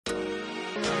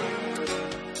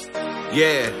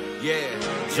Yeah,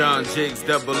 John Jigg's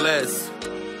double S.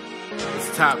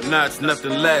 It's top notch,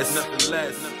 nothing less.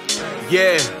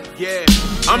 Yeah.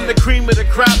 I'm the cream of the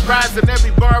crop, rising every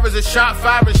bar is a shot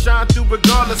firing, shine through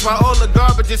regardless, while all the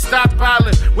garbage is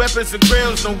stockpiling. Weapons and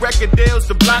grills, no record deals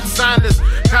to block signers,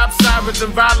 cop sirens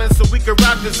and violence so we can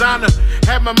rock designer.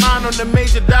 Had my mind on the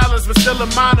major dollars, but still a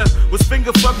minor. Was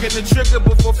finger fucking the trigger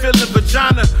before feeling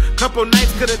vagina. Couple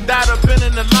nights could've died up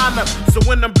in the lineup, so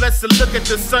when I'm blessed to look at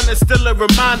the sun, it's still a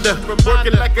reminder.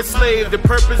 Working like a slave, the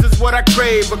purpose is what I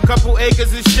crave. A couple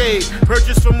acres of shade,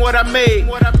 purchased from what I made.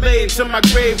 Laid to my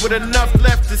grave with enough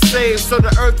left to save, so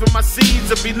the earth with my seeds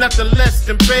will be nothing less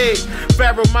than paid.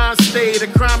 Pharaoh mind stayed to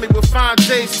crime me with fine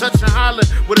taste, touching Holland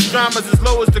where the drama's as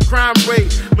low as the crime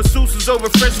rate. Masseuses over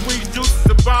fresh weed juices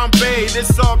in Bombay.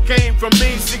 This all came from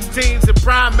me, 16s and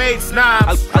primates. Nah,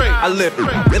 I'm straight. I live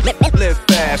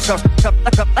fast,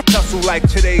 hustle like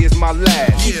today is my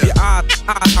last. Keep your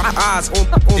eyes on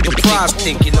the prize.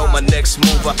 Thinking on my next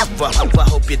move, I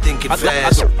hope you're thinking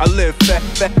fast. I live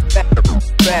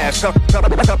fast,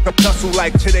 hustle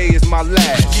like today is my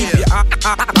last. Keep your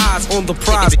eyes on the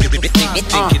prize.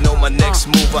 Thinking on my next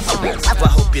move, I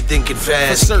hope you're thinking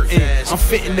fast. For certain, I'm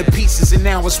fitting the pieces and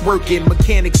now it's working.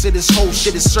 Mechanics of this whole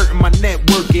shit is certain, my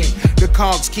networking. The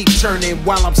cogs keep turning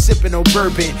while I'm sipping on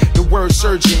bourbon. The word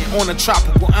surging on a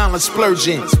tropical island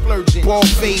splurging. Ball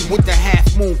fade with the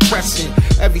half moon crescent.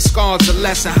 Every scar's a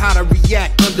lesson how to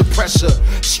react under pressure.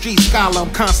 Street scholar,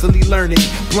 I'm constantly learning.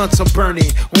 Blunts I'm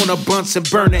burning on a Bunsen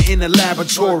burner in the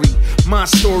laboratory. My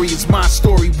story is my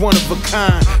story, one of a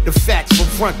kind. The facts from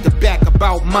front to back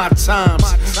about my times,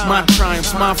 my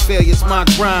triumphs, my failures, my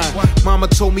grind. Mama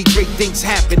told me great things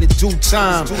happen in due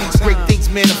time. Great things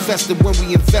manifested when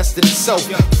we invest in self.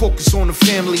 Focus on the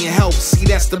family and health, see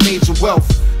that's the major wealth.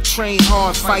 Train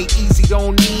hard, fight easy,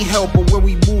 don't need help, but when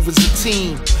we move as a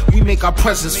team, we make our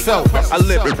presence felt. I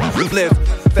live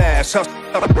fast,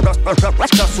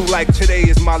 hustle like today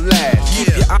is my last.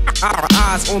 Keep your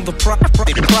eyes on the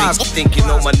prize. Thinking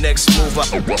on my next move, I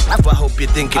hope you're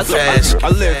thinking fast. I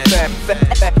live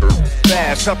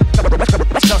fast,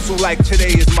 hustle like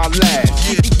today is my last.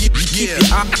 Keep your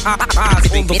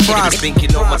eyes on the prize.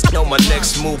 Thinking on my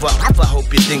next move, I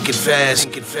hope you're thinking fast.